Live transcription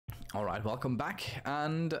All right, welcome back.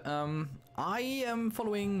 And I am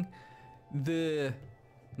following the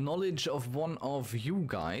knowledge of one of you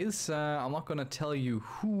guys. I'm not going to tell you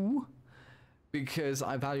who, because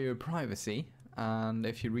I value your privacy. And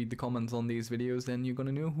if you read the comments on these videos, then you're going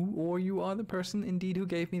to know who, or you are the person indeed who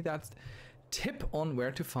gave me that tip on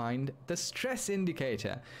where to find the stress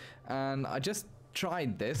indicator. And I just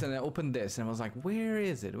tried this and I opened this and I was like, where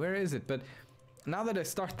is it? Where is it? But now that I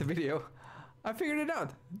start the video, I figured it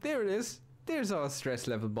out. There it is. There's our stress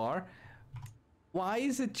level bar. Why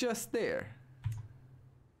is it just there?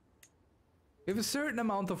 We have a certain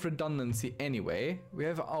amount of redundancy anyway. We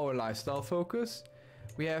have our lifestyle focus.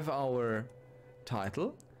 We have our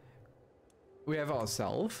title. We have our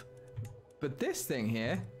self. But this thing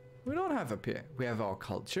here, we don't have up here. We have our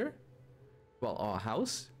culture. Well, our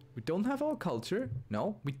house. We don't have our culture.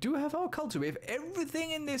 No, we do have our culture. We have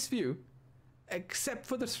everything in this view except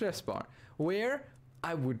for the stress bar, where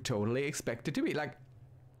I would totally expect it to be. Like,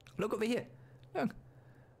 look over here. Look.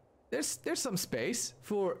 There's some space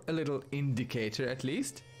for a little indicator at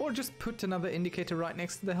least. Or just put another indicator right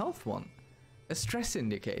next to the health one. A stress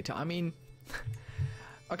indicator. I mean...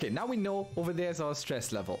 okay, now we know over there's our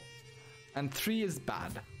stress level. And 3 is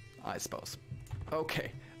bad, I suppose.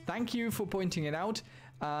 Okay, thank you for pointing it out.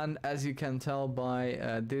 And as you can tell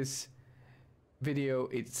by this video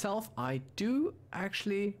itself, I do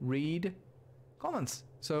actually read comments.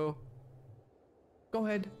 So go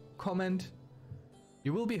ahead, comment.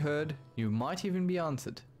 You will be heard. You might even be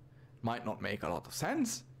answered. Might not make a lot of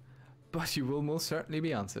sense, but you will most certainly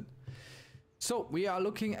be answered. So we are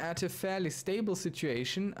looking at a fairly stable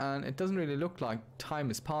situation, and it doesn't really look like time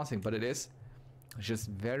is passing, but it is. It's just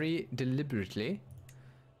very deliberately.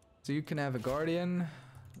 So you can have a guardian.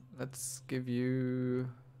 Let's give you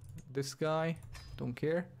this guy. Don't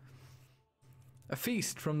care. A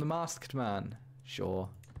feast from the masked man. Sure.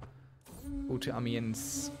 Gute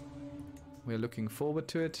Ambience. We're looking forward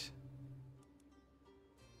to it.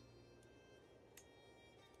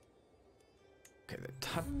 Okay,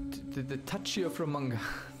 the touchy of Romanga.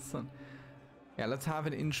 Yeah, let's have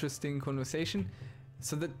an interesting conversation.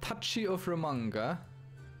 So the touchy of Romanga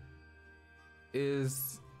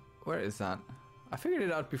is... where is that? I figured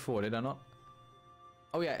it out before, did I not?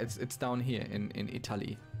 Oh yeah, it's down here in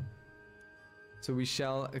Italy. So we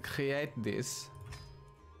shall create this.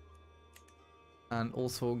 And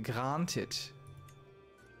also grant it.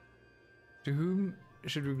 To whom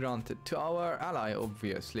should we grant it? To our ally,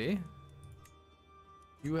 obviously.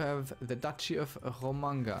 You have the Duchy of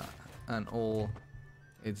Romanga and all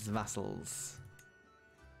its vassals.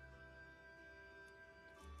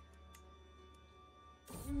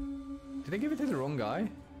 Did I give it to the wrong guy?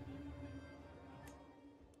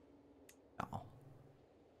 No,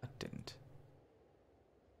 I didn't.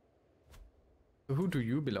 So who do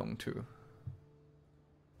you belong to?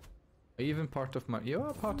 Are you even part of my... you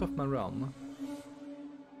are part of my realm.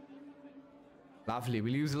 Lovely,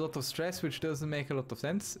 we'll use a lot of stress, which doesn't make a lot of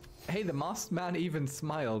sense. Hey, the masked man even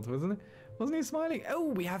smiled, wasn't it? Wasn't he smiling? Oh,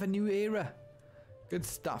 we have a new era. Good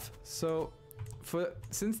stuff. So,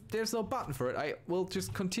 since there's no button for it, I will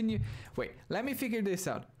just continue. Wait, let me figure this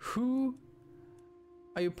out. Who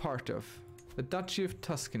are you part of? The Duchy of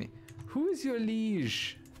Tuscany. Who is your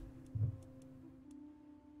liege?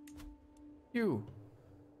 You.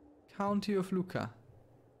 County of Lucca.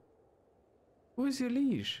 Who is your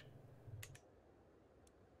liege?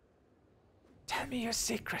 Tell me your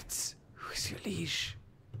secrets. Who is your liege?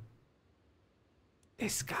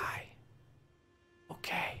 This guy.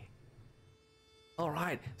 Okay.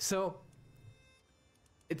 Alright, so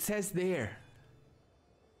it says there,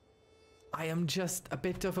 I am just a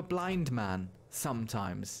bit of a blind man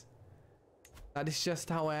sometimes. That is just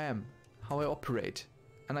how I am, how I operate.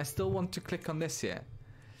 And I still want to click on this here.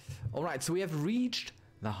 Alright, so we have reached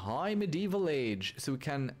the high medieval age, so we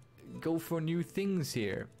can go for new things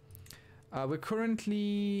here. We're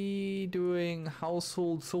currently doing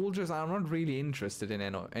household soldiers. I'm not really interested in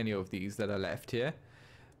any of these that are left here.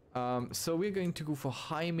 So we're going to go for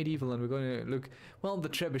high medieval, and we're going to look... well, the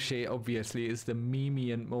trebuchet obviously is the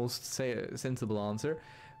memey and most sensible answer.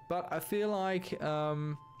 But I feel like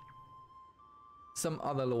some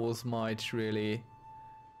other laws might really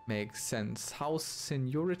make sense. House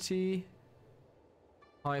seniority,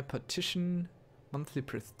 high partition, monthly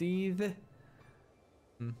prestige.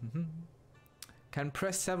 Can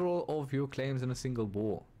press several of your claims in a single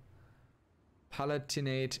war.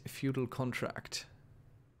 Palatinate feudal contract.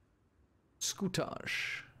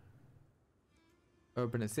 Scutage.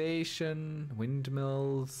 Urbanization,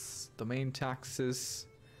 windmills, domain taxes.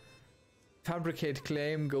 Fabricate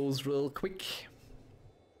claim goes real quick.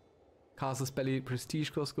 Castle's belly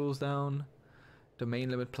prestige cost goes down.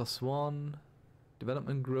 Domain limit +1.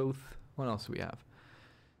 Development growth. What else do we have?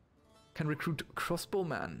 Can recruit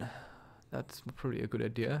crossbowman. That's probably a good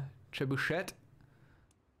idea. Trebuchet.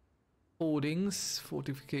 Hoardings.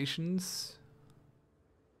 Fortifications.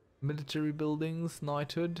 Military buildings.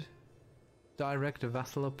 Knighthood. Direct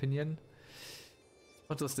vassal opinion.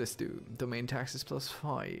 What does this do? Domain taxes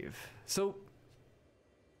 +5. So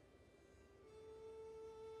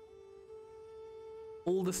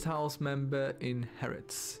oldest house member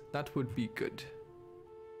inherits. That would be good.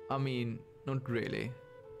 I mean, not really.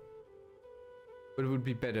 But it would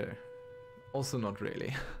be better. Also not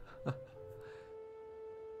really.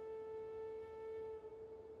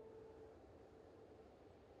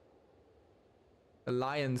 A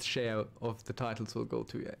lion's share of the titles will go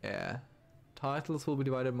to your heir. Titles will be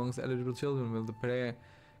divided amongst eligible children, will the player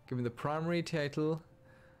given the primary title,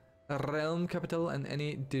 a realm capital, and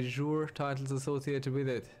any de jure titles associated with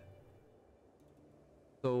it.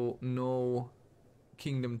 So no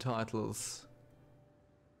kingdom titles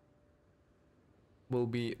will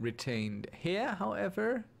be retained. Here,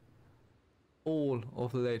 however, all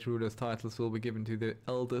of the late rulers' titles will be given to the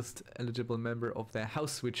eldest eligible member of their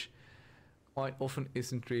house, which quite often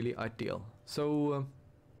isn't really ideal. So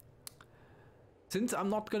since I'm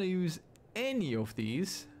not going to use any of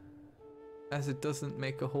these, as it doesn't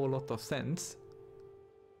make a whole lot of sense,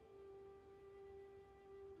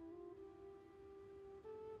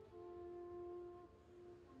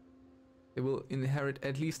 they will inherit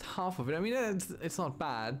at least half of it. I mean, it's not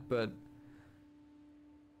bad, but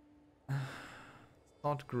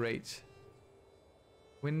not great.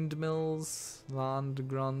 Windmills, land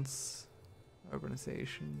grants,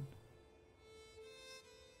 urbanization.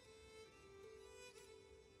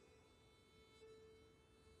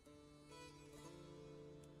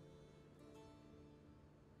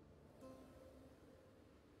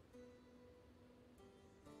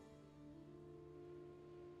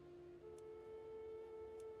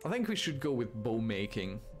 I think we should go with bow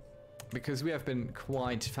making, because we have been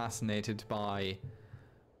quite fascinated by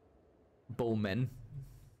bowmen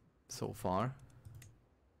so far.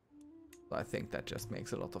 I think that just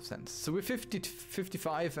makes a lot of sense. So we're 50 to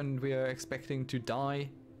 55 and we are expecting to die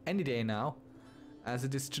any day now, as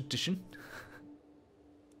it is tradition.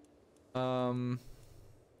 Right.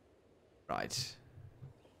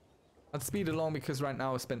 Let's speed along, because right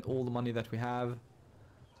now I spent all the money that we have.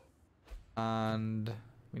 And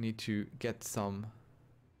we need to get some.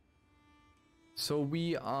 So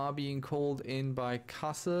we are being called in by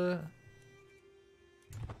Kasse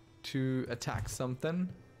to attack something.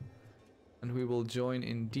 And we will join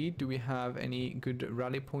indeed. Do we have any good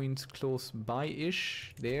rally points close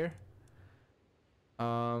by-ish there?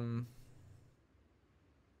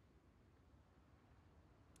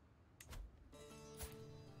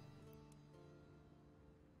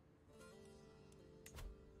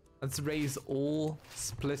 Let's raise all,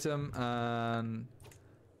 split them, and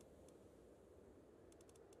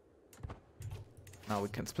now we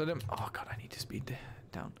can split them. Oh god, I need to speed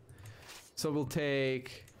down. So we'll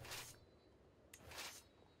take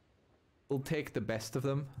the best of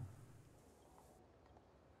them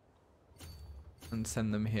and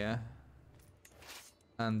send them here,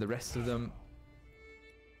 and the rest of them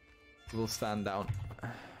will stand down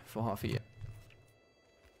for half a year.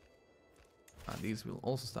 And these will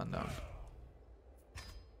also stand down.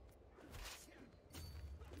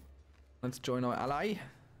 Let's join our ally.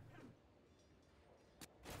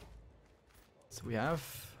 So we have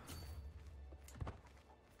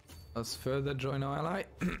us further join our ally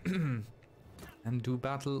and do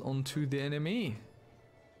battle onto the enemy.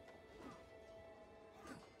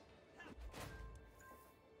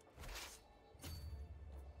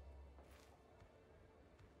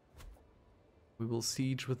 We will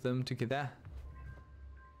siege with them together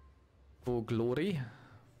for glory.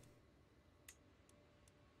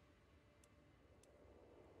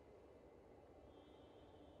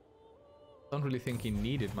 Don't really think he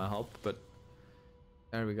needed my help, but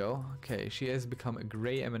there we go. Okay, she has become a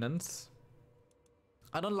grey eminence.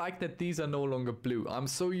 I don't like that these are no longer blue. I'm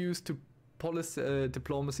so used to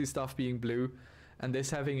diplomacy stuff being blue, and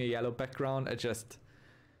this having a yellow background. It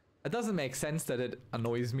doesn't make sense that it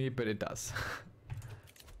annoys me, but it does.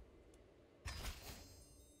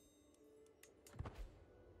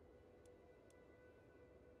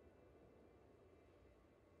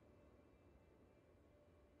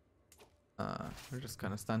 We're just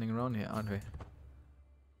kind of standing around here, aren't we?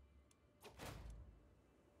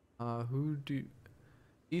 Who do...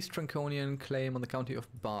 East Franconian claim on the county of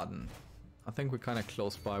Baden. I think we're kind of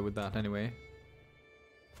close by with that anyway.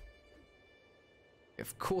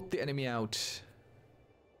 We've caught the enemy out.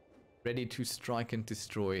 Ready to strike and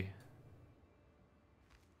destroy.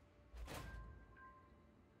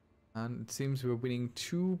 And it seems we're winning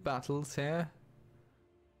 2 battles here.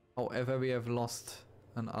 However, we have lost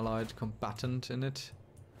an allied combatant in it.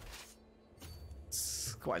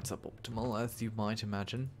 It's quite suboptimal, as you might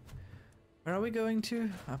imagine. Where are we going to?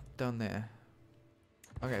 Up down there.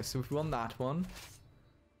 Okay, so we've won that one.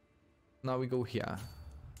 Now we go here.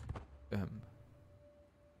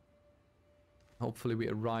 Hopefully we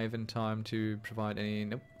arrive in time to provide any...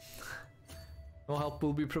 Nope. No help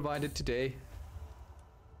will be provided today.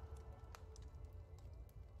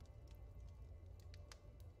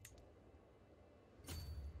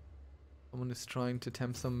 Someone is trying to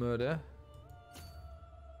attempt some murder.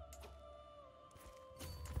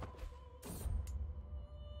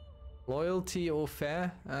 Loyalty or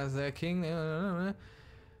fair as their king.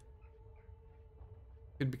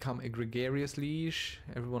 Could become a gregarious liege.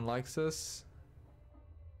 Everyone likes us.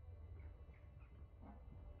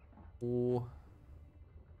 Or...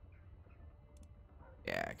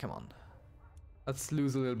 yeah, come on. Let's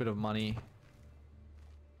lose a little bit of money.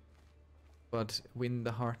 But win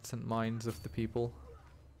the hearts and minds of the people.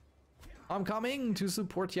 I'm coming to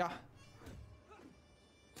support ya.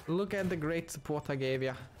 Look at the great support I gave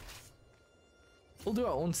ya. We'll do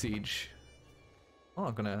our own siege. I'm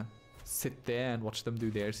not gonna sit there and watch them do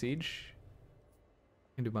their siege.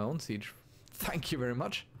 I can do my own siege. Thank you very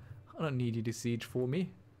much. I don't need you to siege for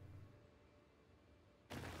me.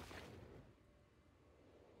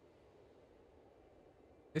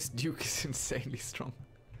 This duke is insanely strong.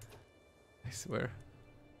 I swear.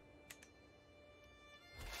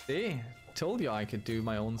 See? Told you I could do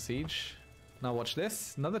my own siege. Now watch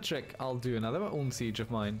this. Another trick. I'll do another own siege of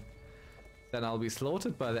mine. Then I'll be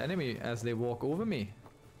slaughtered by the enemy as they walk over me.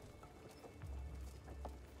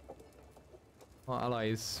 Our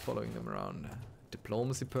ally is following them around.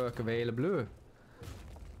 Diplomacy perk available.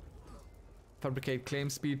 Fabricate claim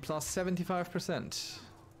speed plus 75%.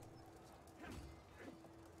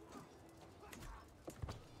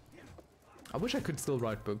 I wish I could still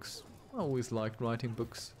write books. I always liked writing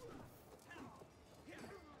books.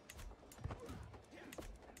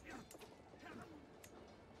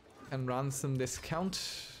 And ransom discount?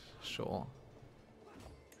 Sure.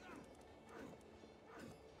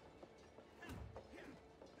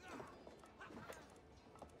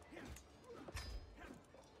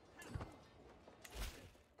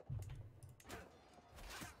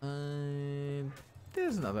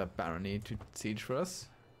 There's another barony to siege for us.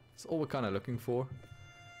 That's all we're kind of looking for.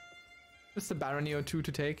 Just a barony or two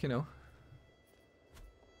to take, you know.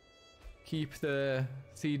 Keep the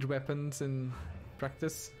siege weapons in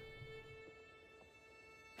practice.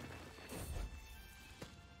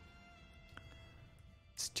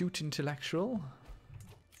 Astute intellectual.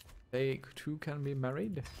 They too can be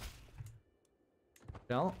married.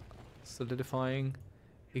 Well, solidifying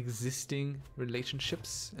existing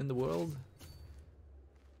relationships in the world.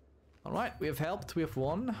 Alright, we have helped, we have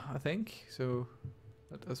won, I think. So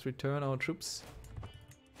let us return our troops.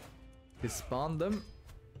 Disband them.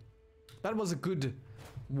 That was a good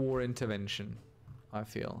war intervention, I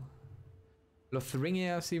feel.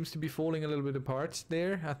 Lothringia seems to be falling a little bit apart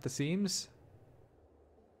there at the seams.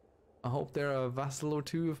 I hope there are a vassal or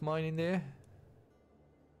two of mine in there.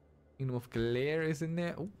 Kingdom of Galere is in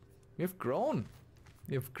there. Oh, we have grown.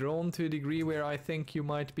 We have grown to a degree where I think you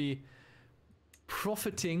might be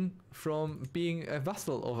profiting from being a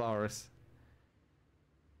vassal of ours.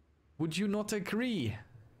 Would you not agree,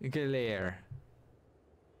 Galere?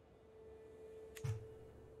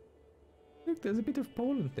 Look, there's a bit of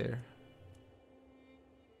Poland there.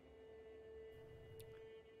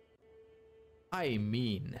 I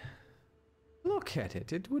mean, look at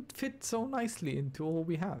it. It would fit so nicely into all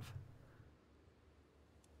we have.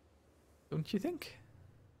 Don't you think?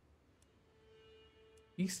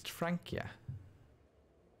 East Francia.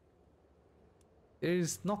 There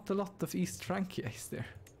is not a lot of East Francia, is there?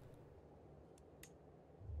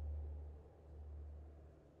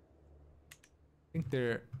 I think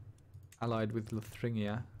they're allied with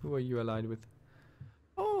Lothringia. Who are you allied with?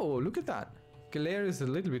 Oh, look at that. Galere is a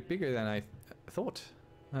little bit bigger than I thought,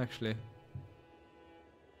 actually.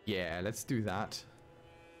 Yeah, let's do that.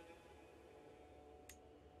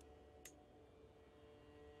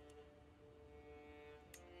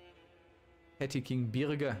 Petty King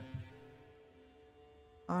Birger.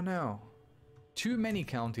 Oh no. Too many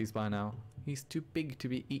counties by now. He's too big to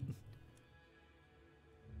be eaten.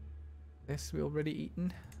 This we already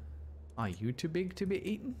eaten. Are you too big to be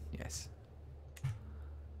eaten? Yes.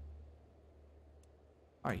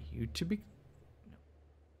 Are you too big?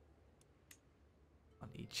 No.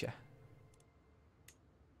 eat you.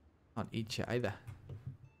 Can't eat you either.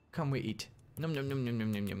 Can we eat? Num num num num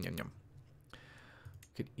num num num num num.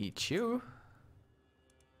 Could eat you.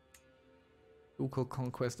 Local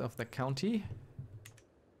conquest of the county.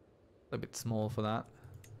 A bit small for that.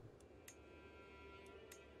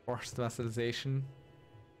 Forced vassalization.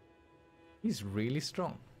 He's really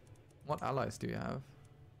strong. What allies do you have?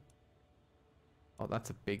 Oh, that's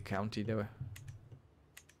a big county though.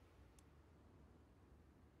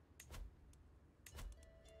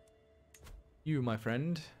 You, my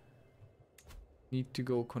friend, need to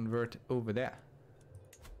go convert over there.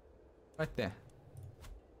 Right there.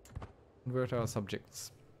 Convert our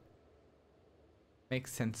subjects. Make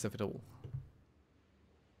sense of it all.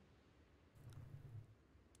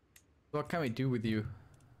 What can we do with you?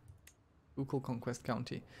 Local conquest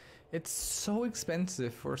county. It's so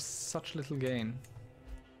expensive for such little gain.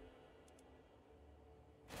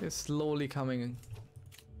 It's slowly coming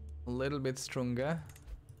a little bit stronger.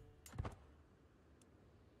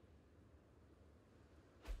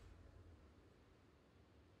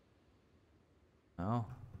 Oh.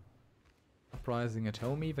 Uprising at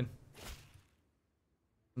home even.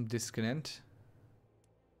 Some discontent.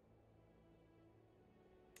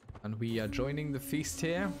 And we are joining the feast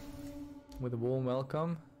here with a warm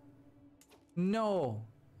welcome. No!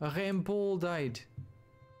 A rainbow died.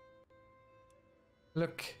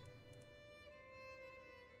 Look.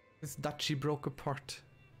 This duchy broke apart.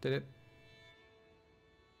 Did it?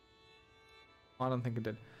 I don't think it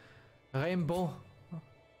did. Rainbow.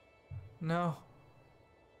 No.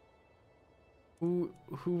 Who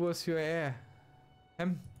was your heir?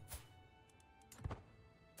 Him?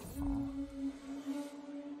 Oh.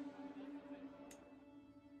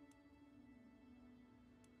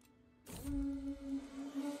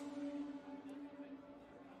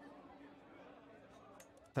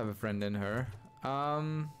 Have a friend in her.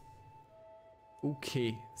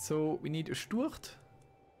 Okay, so we need a Sturt,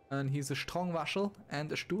 and he's a strong vassal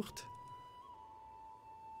and a Sturt,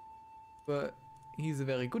 but he's a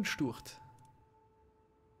very good Sturt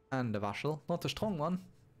and a vassal, not a strong one,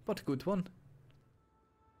 but a good one,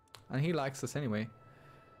 and he likes us anyway.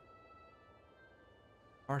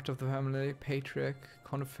 Part of the family, patriarch,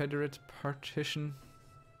 confederate partition.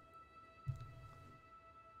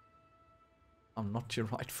 I'm not your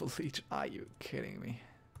rightful liege. Are you kidding me?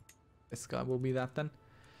 This guy will be that then.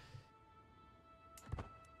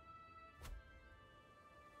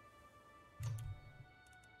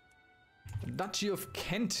 Duchy of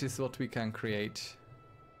Kent is what we can create.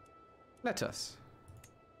 Let us.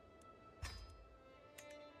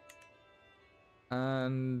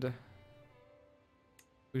 And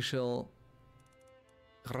we shall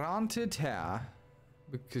grant it her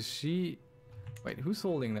because she... Wait, who's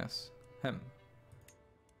holding this? Him.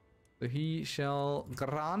 So he shall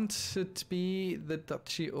grant it be the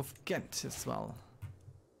Duchy of Kent as well.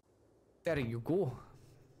 There you go.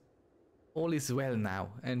 All is well now,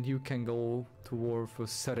 and you can go to war for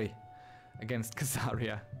Surrey against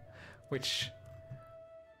Khazaria, which,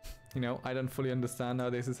 you know, I don't fully understand how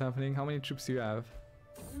this is happening. How many troops do you have?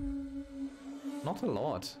 Not a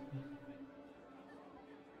lot.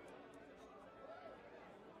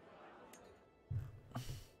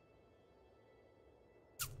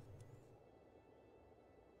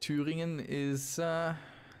 Thüringen is,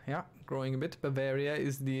 yeah, growing a bit. Bavaria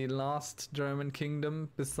is the last German kingdom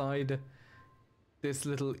beside this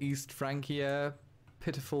little East Francia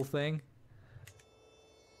pitiful thing.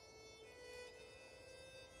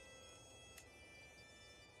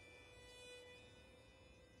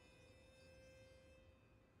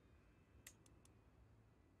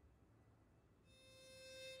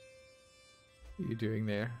 What are you doing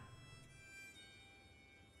there?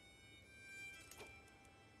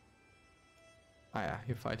 Ah yeah,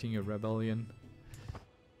 you're fighting your rebellion.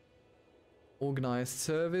 Organized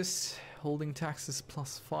service, holding taxes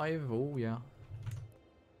 +5. Oh yeah.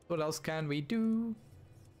 What else can we do?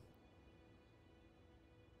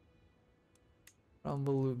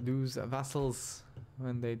 Rumble lose vassals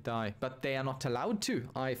when they die. But they are not allowed to.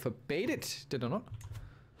 I forbade it, did I not?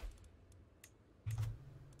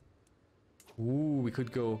 Ooh, we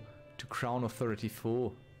could go to Crown Authority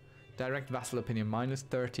 4. Direct vassal opinion,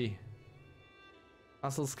 -30.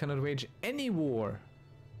 Vassals cannot wage any war.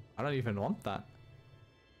 I don't even want that.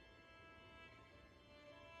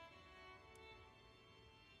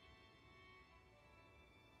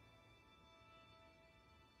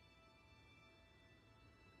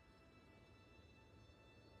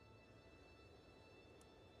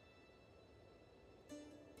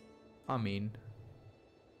 I mean,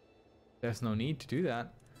 there's no need to do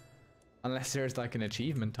that. Unless there's like an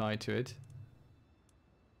achievement tied to it.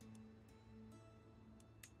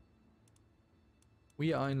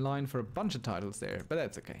 We are in line for a bunch of titles there, but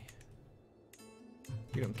that's okay.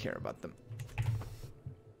 We don't care about them.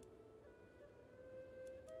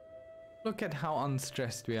 Look at how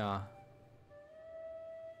unstressed we are.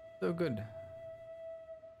 So good.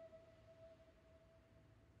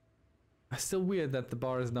 It's still weird that the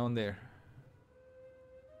bar is down there.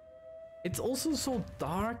 It's also so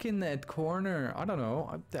dark in that corner. I don't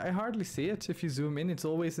know. I hardly see it if you zoom in. It's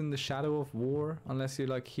always in the shadow of war, unless you're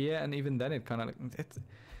like here, and even then it kind of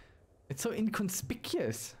it's so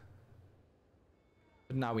inconspicuous.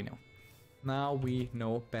 But now we know. Now we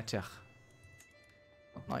know better.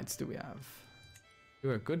 What knights do we have?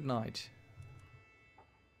 You're a good knight.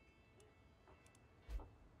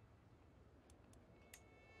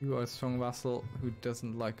 You are a strong vassal who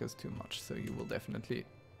doesn't like us too much, so you will definitely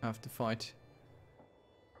have to fight.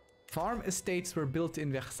 Farm estates were built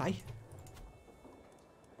in Versailles.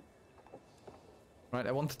 Right,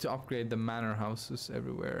 I wanted to upgrade the manor houses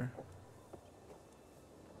everywhere.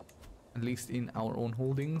 At least in our own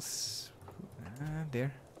holdings.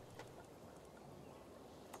 There.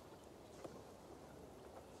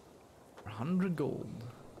 100 gold.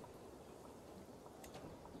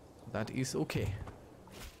 That is okay.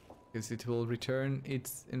 Because it will return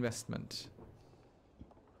its investment.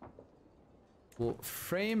 We'll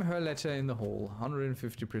frame her letter in the hall.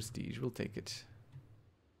 150 prestige. We'll take it.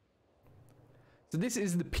 So this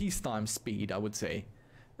is the peacetime speed, I would say.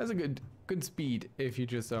 That's a good speed if you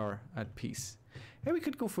just are at peace. Hey, we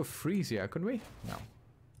could go for Frisia, couldn't we? No.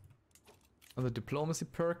 Another diplomacy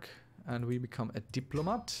perk, and we become a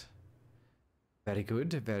diplomat. Very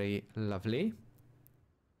good, very lovely.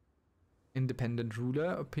 Independent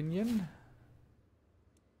ruler opinion.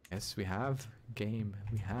 Yes, we have. Game,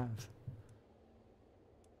 we have.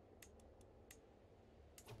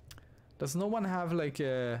 Does no one have like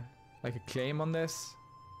a claim on this?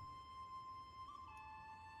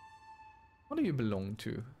 What do you belong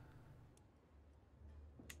to?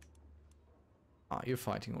 Ah, you're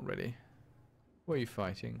fighting already. Where are you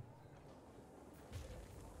fighting?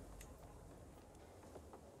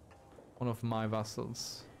 One of my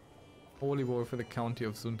vassals. Holy war for the county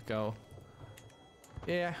of Sundgau.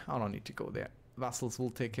 Yeah, I don't need to go there. Vassals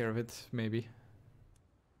will take care of it, maybe.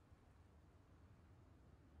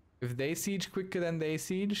 If they siege quicker than they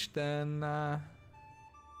siege, then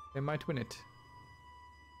they might win it.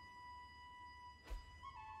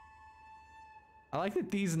 I like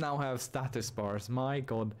that these now have status bars. My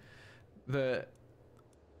god. The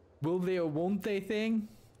will they or won't they thing?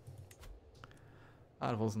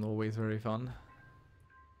 That wasn't always very fun.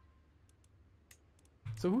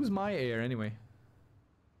 So who's my heir anyway?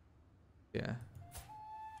 Yeah.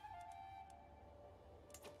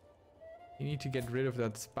 You need to get rid of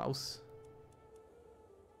that spouse.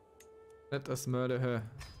 Let us murder her.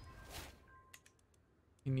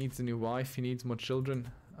 He needs a new wife, he needs more children.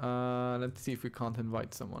 Let's see if we can't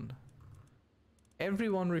invite someone.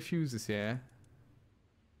 Everyone refuses here.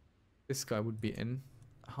 This guy would be in.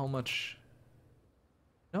 How much?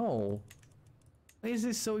 No. Why is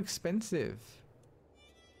this so expensive?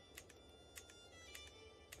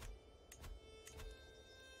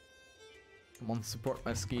 Come on, support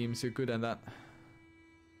my schemes, you're good at that.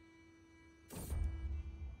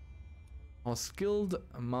 Our skilled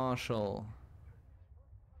marshal.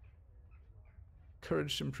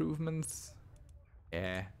 Courage improvements.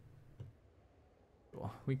 Yeah.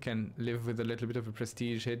 Sure. We can live with a little bit of a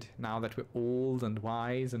prestige hit now that we're old and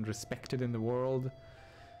wise and respected in the world.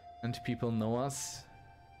 And people know us.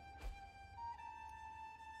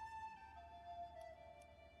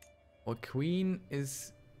 Our queen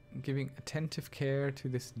is giving attentive care to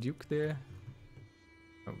this duke there.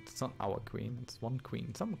 Oh, it's not our queen, it's one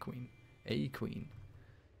queen, some queen. A queen.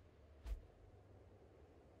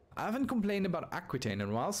 I haven't complained about Aquitaine in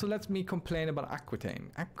a while, so let me complain about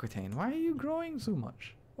Aquitaine. Aquitaine, why are you growing so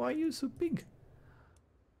much? Why are you so big?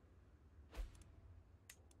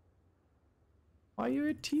 Why are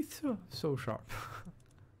your teeth so sharp?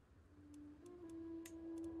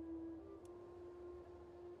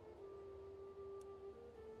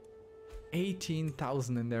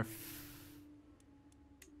 18,000 in their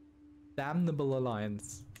damnable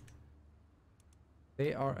alliance.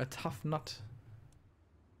 They are a tough nut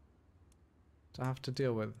to have to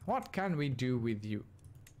deal with. What can we do with you?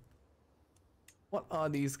 What are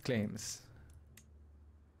these claims?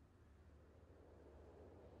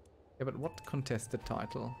 Yeah, but what contested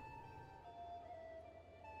title?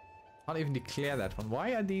 Can't even declare that one.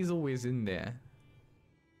 Why are these always in there?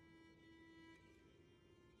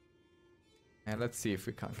 And let's see if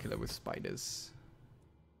we can't kill it with spiders.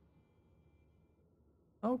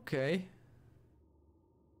 Okay.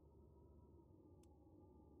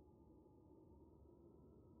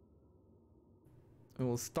 We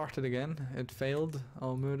will start it again. It failed,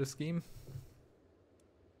 our murder scheme.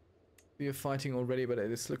 We are fighting already, but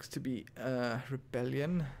this looks to be a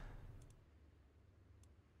rebellion.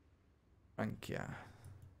 Francia.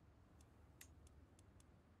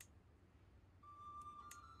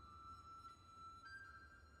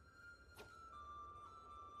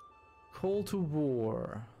 Call to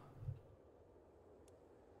war.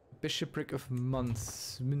 Bishopric of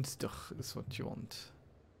Münster is what you want.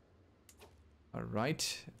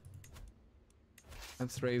 Alright.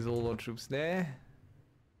 Let's raise all our troops there.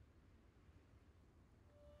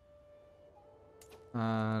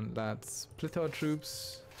 And let's split our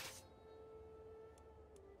troops.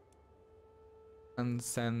 And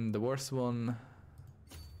send the worst one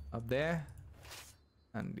up there.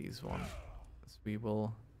 And these ones we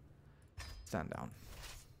will stand down.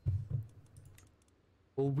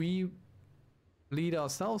 Will we lead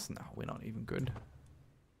ourselves? No, we're not even good.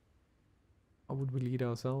 How would we lead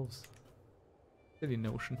ourselves? Silly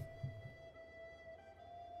notion.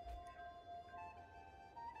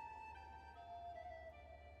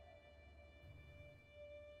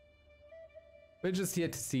 We're just here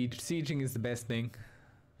to siege. Sieging is the best thing.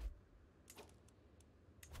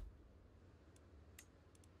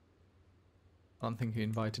 I don't think he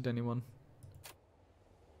invited anyone.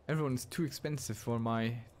 Everyone's too expensive for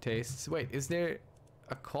my tastes. Wait, is there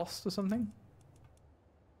a cost or something?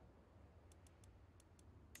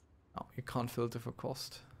 Oh, you can't filter for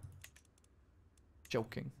cost.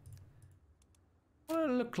 Joking. What do I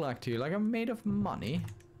look like to you? Like I'm made of money?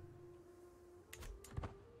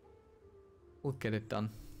 We'll get it done.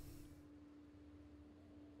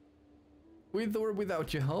 With or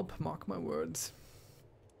without your help, mark my words.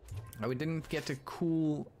 Now, we didn't get a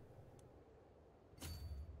cool,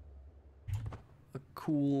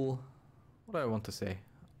 what do I want to say?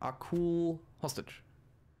 A cool hostage.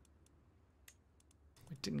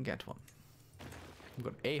 We didn't get one. We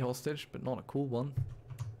got a hostage, but not a cool one.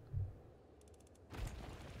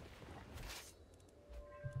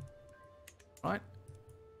 Right.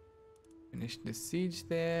 Finish the siege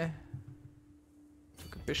there.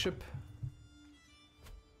 Took a bishop.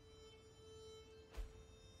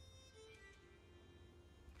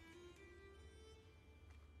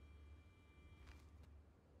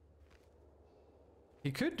 He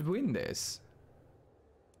could win this.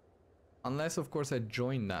 Unless, of course, I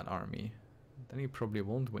join that army. Then he probably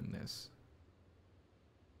won't win this.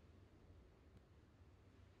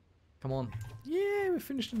 Come on. Yeah, we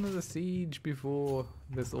finished another siege before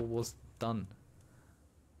this all was done.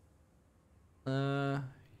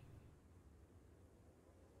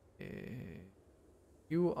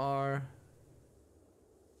 You are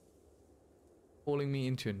calling me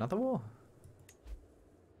into another war?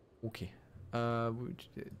 Okay.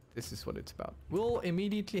 This is what it's about. We'll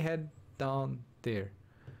immediately head down there.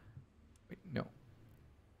 Wait, no.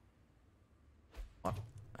 What?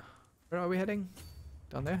 Where are we heading?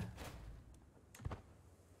 Down there?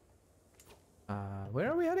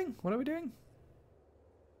 Where are we heading? What are we doing?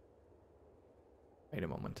 Wait a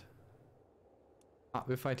moment. Ah,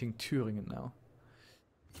 we're fighting Thüringen now.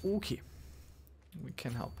 Okay. We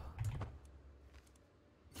can help.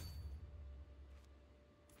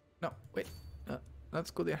 No, wait. Let's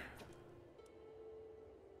go there.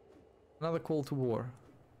 Another call to war.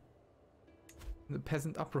 The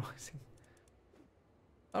peasant uprising.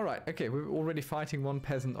 Alright, okay, we're already fighting one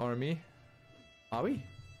peasant army. Are we?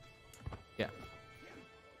 Yeah.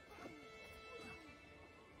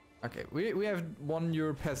 Okay, we have won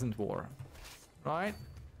your peasant war. Right?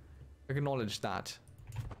 Acknowledge that.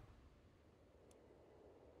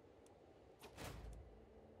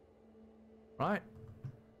 Right.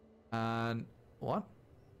 And what?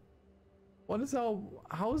 What is our,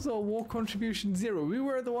 how is our war contribution 0? We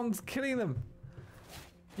were the ones killing them.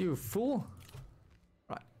 You fool.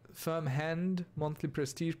 Right. Firm hand, monthly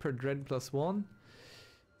prestige per dread +1.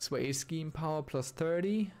 Sway scheme power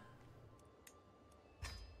 +30.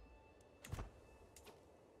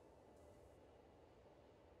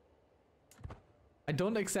 I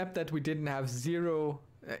don't accept that we didn't have 0.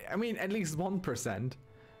 I mean, at least 1%.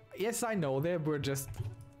 Yes, I know they were just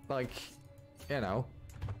like, you know,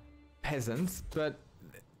 peasants, but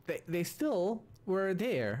they still were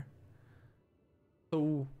there.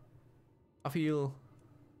 So I feel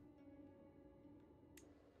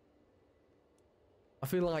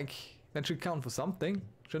like that should count for something,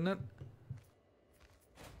 shouldn't it?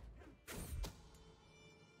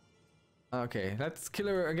 Okay, let's kill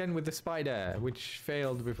her again with the spider, which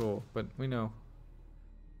failed before, but we know.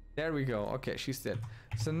 There we go. Okay, she's dead.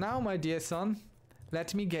 So now, my dear son,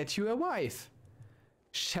 let me get you a wife.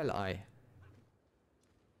 Shall I?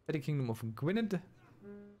 Petty Kingdom of Gwynedd.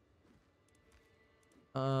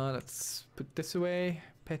 Let's put this away.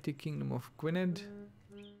 Petty Kingdom of Gwynedd.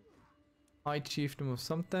 High Chiefdom of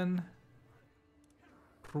something.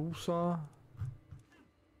 Prusa.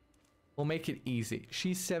 We'll make it easy.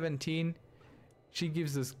 She's 17. She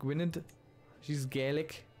gives us Gwynedd. She's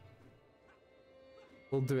Gaelic.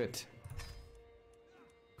 We'll do it.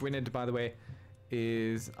 Gwynedd, by the way,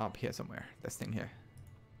 is up here somewhere. This thing here.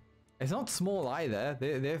 It's not small either.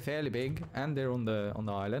 They're fairly big, and they're on the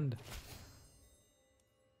island.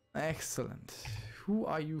 Excellent. Who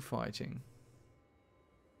are you fighting?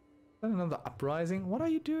 Is that another uprising? What are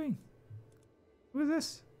you doing? Who is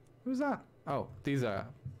this? Who's that? Oh, these are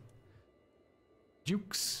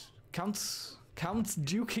dukes, counts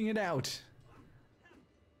duking it out,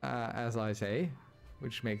 as I say,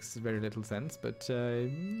 which makes very little sense. But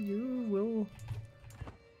you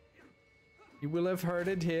will have heard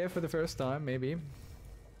it here for the first time, maybe.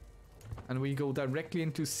 And we go directly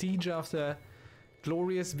into siege after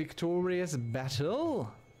glorious, victorious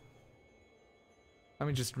battle. Let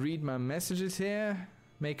me just read my messages here.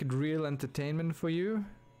 Make it real entertainment for you.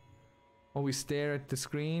 While we stare at the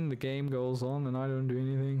screen, the game goes on and I don't do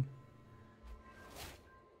anything.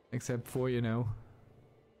 Except for, you know,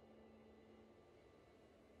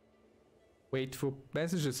 wait for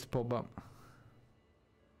messages to pop up.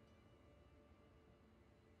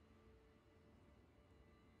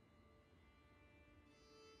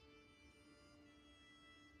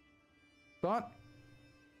 But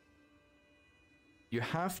you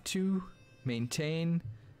have to maintain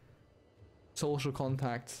social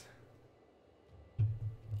contacts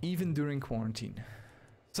even during quarantine.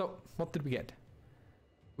 So, what did we get?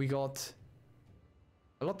 We got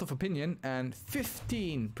a lot of opinion and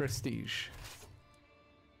 15 prestige.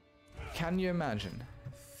 Can you imagine?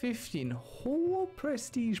 15 whole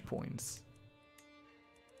prestige points.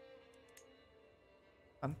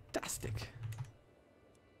 Fantastic.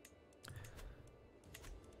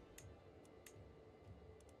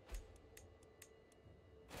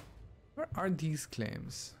 Where are these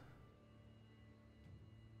claims?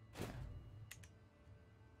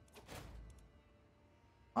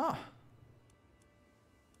 Ah!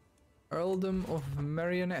 Earldom of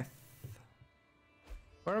Marioneth.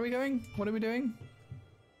 Where are we going? What are we doing?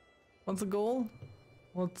 What's the goal?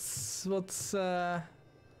 What's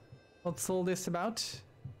all this about?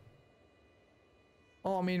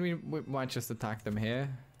 Oh, I mean, we might just attack them here.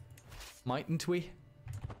 Mightn't we?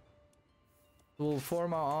 We'll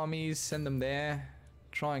form our armies, send them there,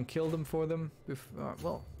 try and kill them for them.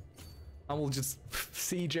 Well, I will just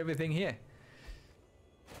siege everything here.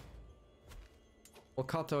 We'll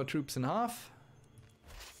cut our troops in half,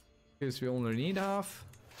 because we only need half.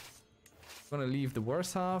 Gonna leave the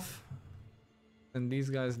worst half. Send these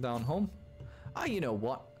guys down home. Ah, you know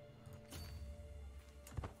what?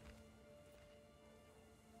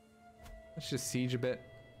 Let's just siege a bit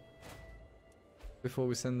before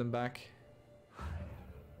we send them back.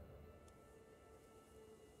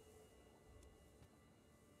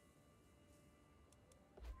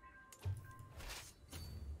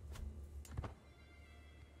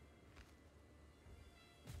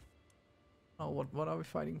 Oh, what are we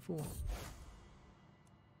fighting for?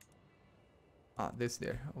 Ah, this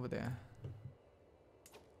there, over there.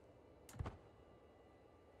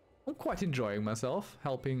 I'm quite enjoying myself,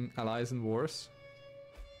 helping allies in wars.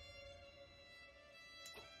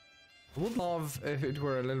 I would love if it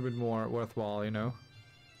were a little bit more worthwhile, you know.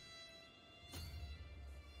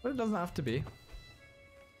 But it doesn't have to be.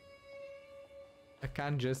 It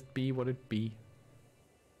can just be what it be.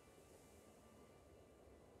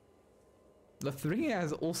 Lithuania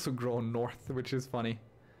has also grown north, which is funny.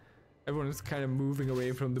 Everyone is kind of moving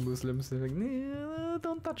away from the Muslims. They're like, no,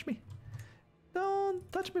 don't touch me.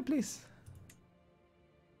 Don't touch me, please.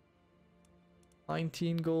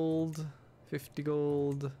 19 gold, 50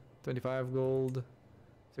 gold, 25 gold,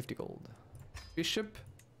 50 gold. Bishop.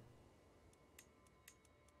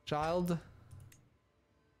 Child.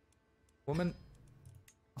 Woman.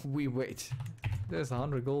 We wait. There's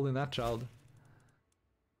 100 gold in that child.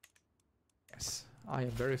 Yes, I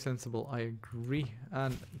am very sensible, I agree.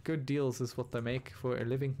 And good deals is what they make for a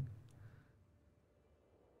living.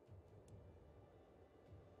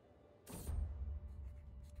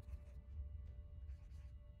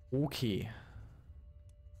 Okay.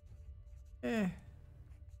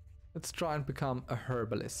 Let's try and become a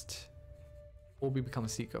herbalist. Or we become a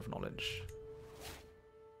seeker of knowledge.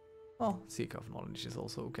 Oh, seeker of knowledge is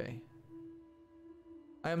also okay.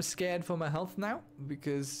 I am scared for my health now,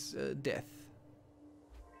 because death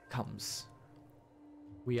comes.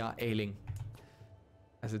 We are ailing,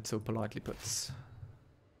 as it so politely puts.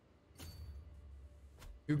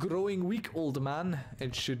 You're growing weak, old man,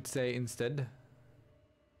 it should say instead.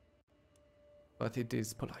 But it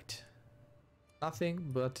is polite. Nothing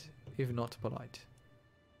but if not polite.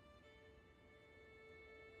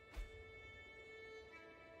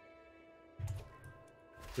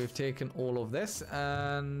 We've taken all of this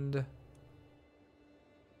and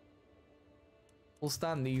we'll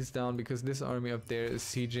stand these down because this army up there is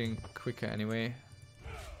sieging quicker anyway.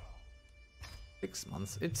 6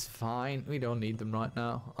 months, it's fine. We don't need them right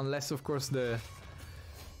now. Unless of course the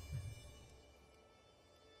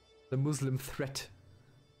Muslim threat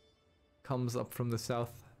comes up from the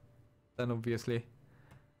south. Then obviously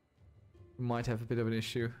we might have a bit of an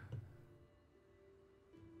issue.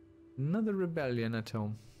 Another rebellion at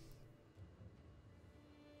home.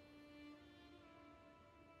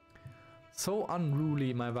 So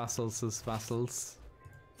unruly, my vassals' vassals.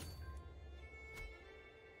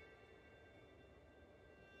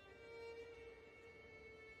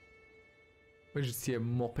 We just see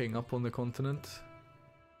him mopping up on the continent.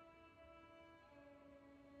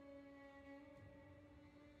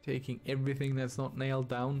 Taking everything that's not nailed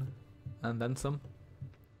down, and then some.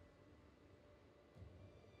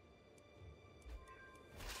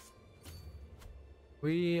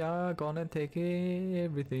 We are gonna take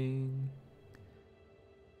everything.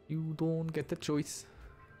 You don't get the choice.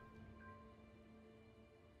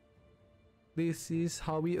 This is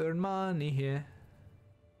how we earn money here.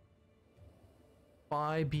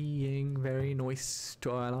 By being very nice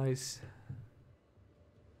to our allies.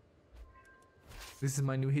 This is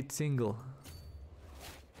my new hit single.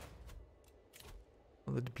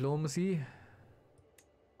 On the diplomacy.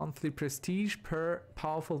 Monthly prestige per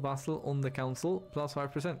powerful vassal on the council, plus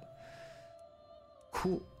 5%.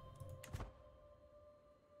 Cool.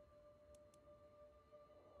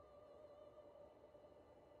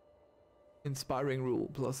 Inspiring rule,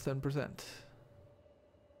 plus 10%.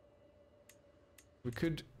 We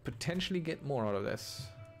could potentially get more out of this.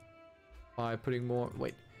 By putting more...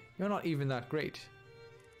 Wait, you're not even that great.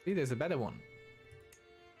 See, there's a better one.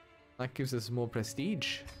 That gives us more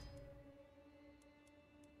prestige.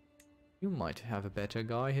 You might have a better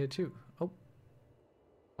guy here too. Oh.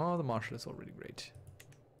 Oh, the marshal is already great.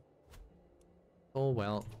 Oh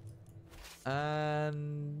well.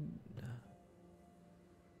 And...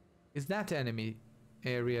 Is that enemy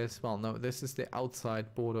area as well? No, this is the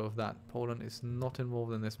outside border of that. Poland is not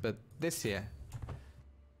involved in this, but this here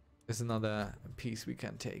is another piece we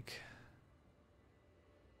can take.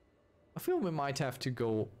 I feel we might have to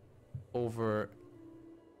go over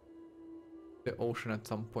the ocean at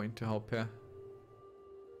some point to help here.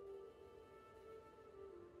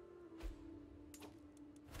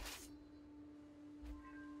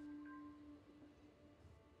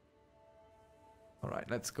 Alright,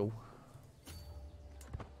 let's go.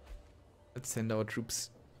 Let's send our troops.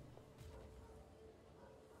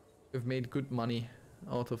 We've made good money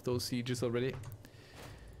out of those sieges already.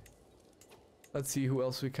 Let's see who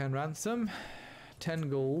else we can ransom. 10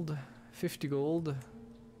 gold, 50 gold,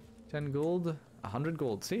 10 gold, 100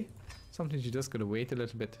 gold. See? Sometimes you just gotta wait a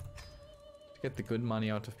little bit to get the good money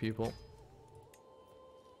out of people.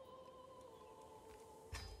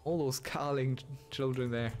 All those carling children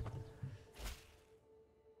there.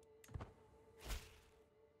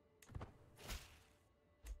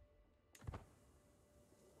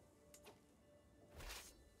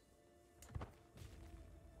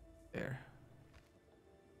 There.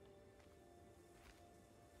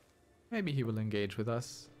 Maybe he will engage with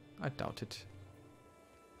us. I doubt it.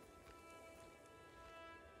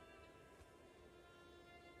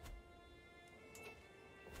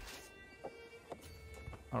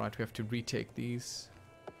 Alright, we have to retake these.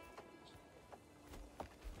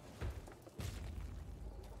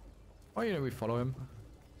 Oh, you know, we follow him.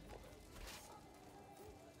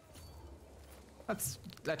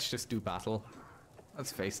 Let's just do battle.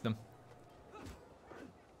 Let's face them.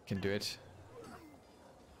 Can do it.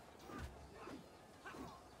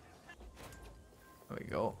 There we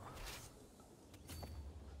go.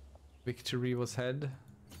 Victory was had.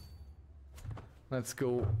 Let's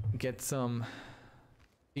go get some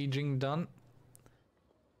sieging done.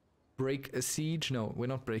 Break a siege? No, we're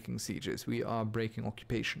not breaking sieges. We are breaking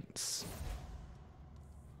occupations.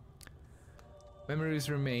 Memories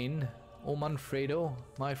remain. Oh, Manfredo,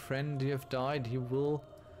 my friend, you have died. You will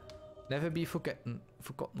never be forgotten,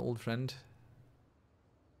 old friend.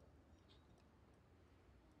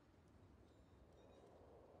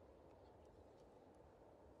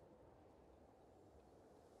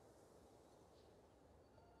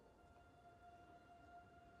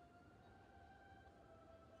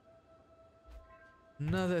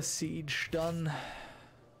 Another siege done.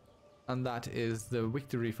 And that is the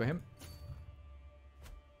victory for him.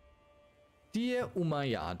 Dear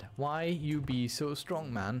Umayyad, why you be so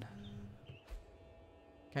strong, man?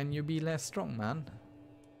 Can you be less strong, man?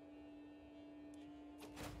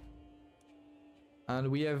 And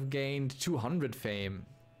we have gained 200 fame.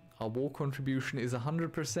 Our war contribution is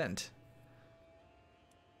 100%.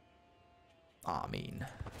 I mean,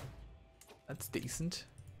 that's decent.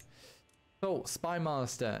 So, Spy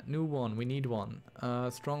Master, new one, we need one.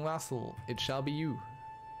 Strong Vassal, it shall be you.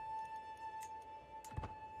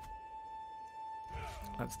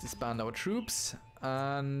 Let's disband our troops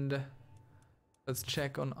and let's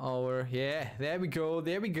check on our... Yeah, there we go,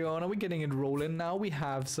 there we go. Now we're getting it rolling. Now we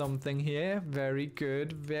have something here. Very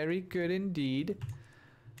good indeed.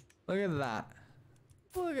 Look at that.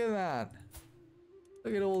 Look at that.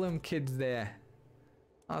 Look at all them kids there.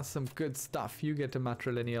 That's some good stuff. You get a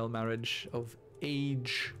matrilineal marriage of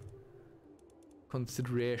age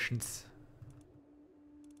considerations.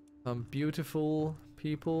 Some beautiful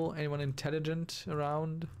people. Anyone intelligent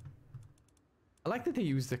around? I like that they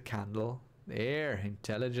use the candle. There,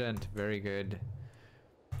 intelligent. Very good.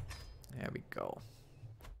 There we go.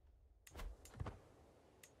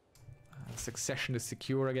 Succession is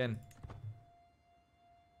secure again.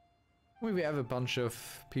 We have a bunch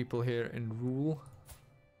of people here in rule.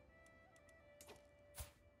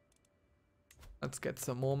 Let's get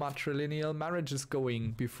some more matrilineal marriages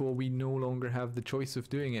going before we no longer have the choice of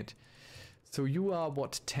doing it. So you are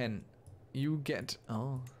what, 10? You get...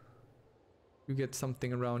 Oh. You get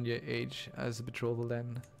something around your age as a betrothal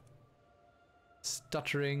then.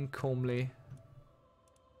 Stuttering, comely.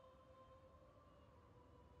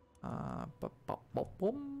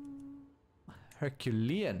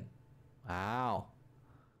 Herculean. Wow.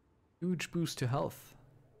 Huge boost to health.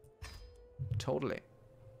 Totally.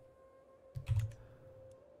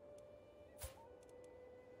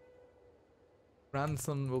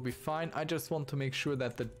 Grandson will be fine. I just want to make sure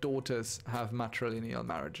that the daughters have matrilineal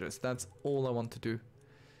marriages. That's all I want to do.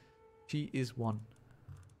 She is one.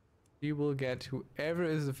 She will get whoever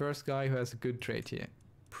is the first guy who has a good trait here.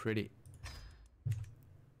 Pretty.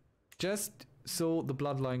 Just so the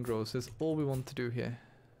bloodline grows. That's all we want to do here.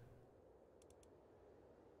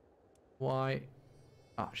 Why?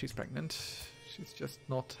 Ah, she's pregnant. She's just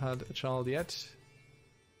not had a child yet.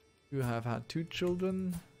 You have had 2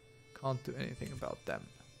 children. Can't do anything about them.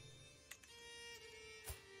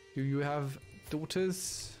 Do you have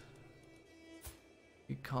daughters?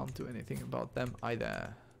 We can't do anything about them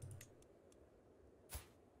either.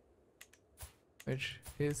 Which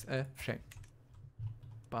is a shame.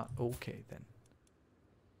 But okay then.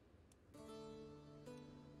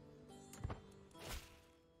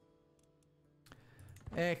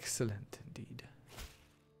 Excellent indeed.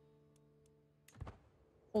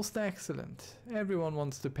 Most excellent. Everyone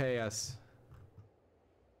wants to pay us.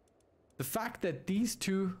 The fact that these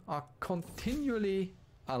two are continually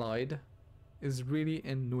allied is really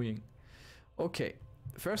annoying. Okay,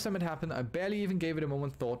 the first time it happened, I barely even gave it a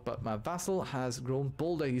moment thought, but my vassal has grown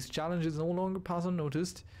bolder. His challenges no longer pass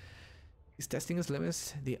unnoticed. He's testing his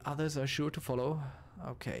limits. The others are sure to follow.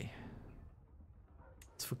 Okay.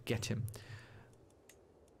 Let's forget him.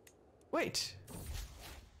 Wait.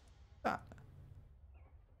 That.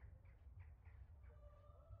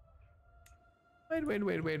 Wait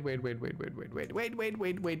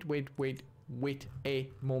a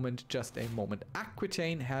moment, just a moment.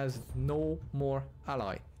 Aquitaine has no more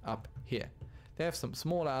ally up here. They have some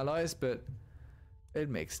small allies, but it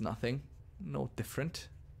makes nothing. No different.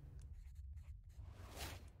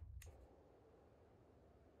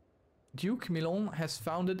 Duke Milon has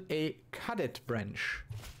founded a cadet branch.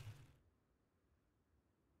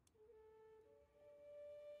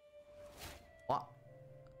 What?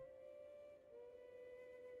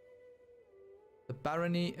 The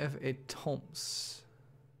Barony of Etoms.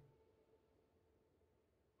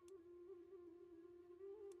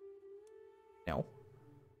 No.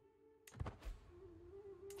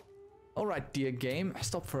 Alright, dear game.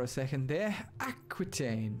 Stop for a second there.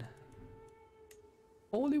 Aquitaine.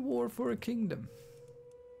 Holy war for a kingdom.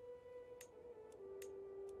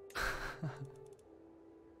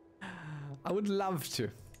 I would love to.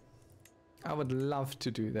 I would love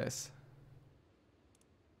to do this.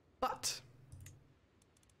 But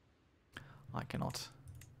I cannot.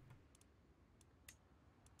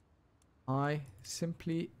 I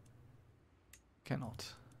simply cannot.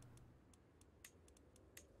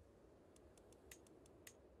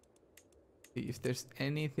 See if there's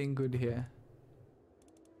anything good here.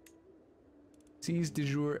 Seize de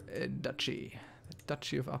jure duchy. The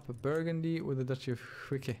Duchy of Upper Burgundy or the Duchy of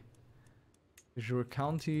Huike. De jure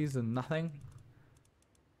counties and nothing.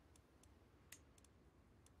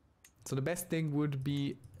 So the best thing would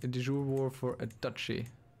be a de jure war for a duchy.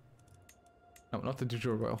 No, not a de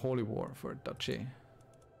jure war, a holy war for a duchy.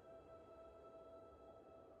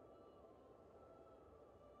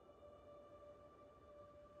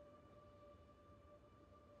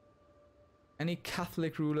 Any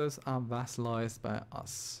Catholic rulers are vassalized by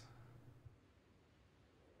us.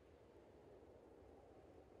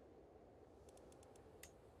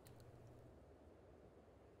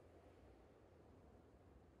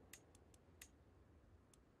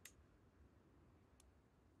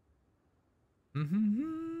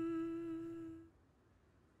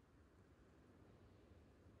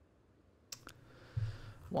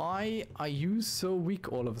 Why are you so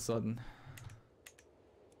weak all of a sudden?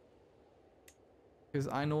 Because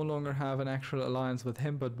I no longer have an actual alliance with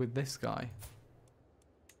him, but with this guy.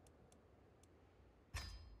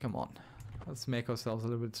 Come on. Let's make ourselves a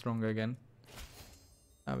little bit stronger again.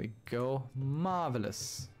 There we go.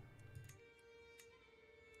 Marvelous.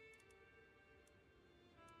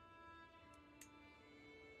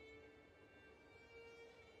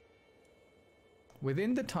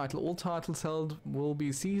 Within the title, all titles held will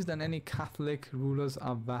be seized and any Catholic rulers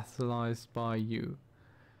are vassalized by you.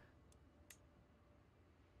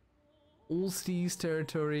 All seized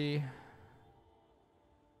territory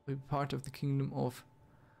will be part of the kingdom of...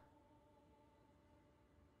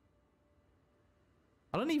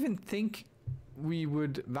 I don't even think we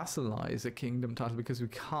would vassalize a kingdom title because we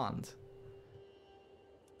can't.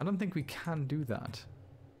 I don't think we can do that.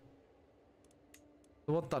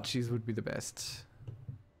 So what duchies would be the best?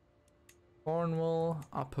 Cornwall,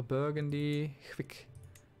 Upper Burgundy, Chwick,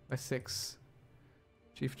 Wessex,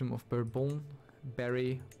 Chiefdom of Bourbon,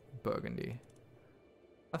 Berry, Burgundy.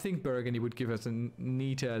 I think Burgundy would give us a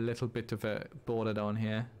neater little bit of a border down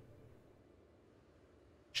here.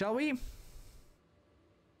 Shall we?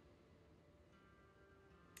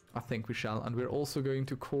 I think we shall, and we're also going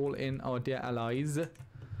to call in our dear allies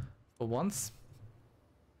for once.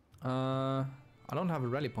 I don't have a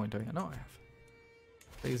rally point, do I? No, I have.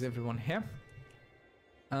 Place everyone here.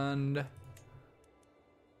 And...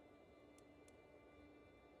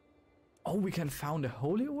 oh, we can found a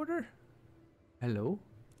holy order? Hello?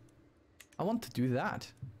 I want to do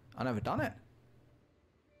that. I've never done it.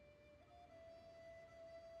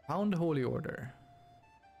 Found a holy order.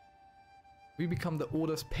 We become the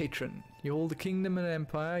order's patron. You hold a kingdom and an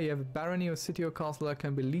empire. You have a barony or city or castle that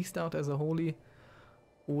can be leased out as a holy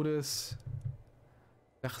order's...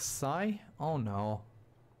 Versailles? Oh no.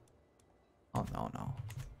 Oh no.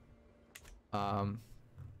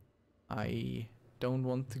 I don't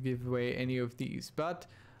want to give away any of these, but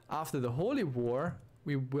after the Holy War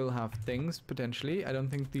we will have things potentially. I don't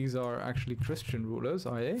think these are actually Christian rulers,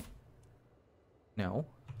 are they? No.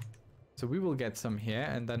 So we will get some here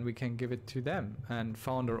and then we can give it to them and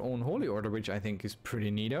found our own holy order, which I think is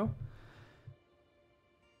pretty neato.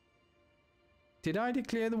 Did I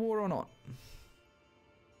declare the war or not?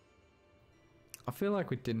 I feel like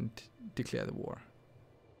we didn't declare the war.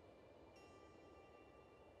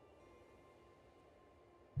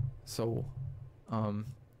 So,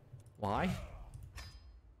 why?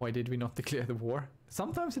 Why did we not declare the war?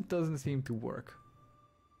 Sometimes it doesn't seem to work.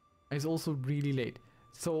 It's also really late.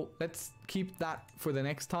 So let's keep that for the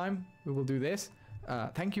next time. We will do this.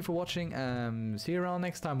 Thank you for watching. See you around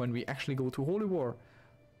next time when we actually go to Holy War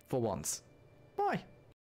for once. Bye.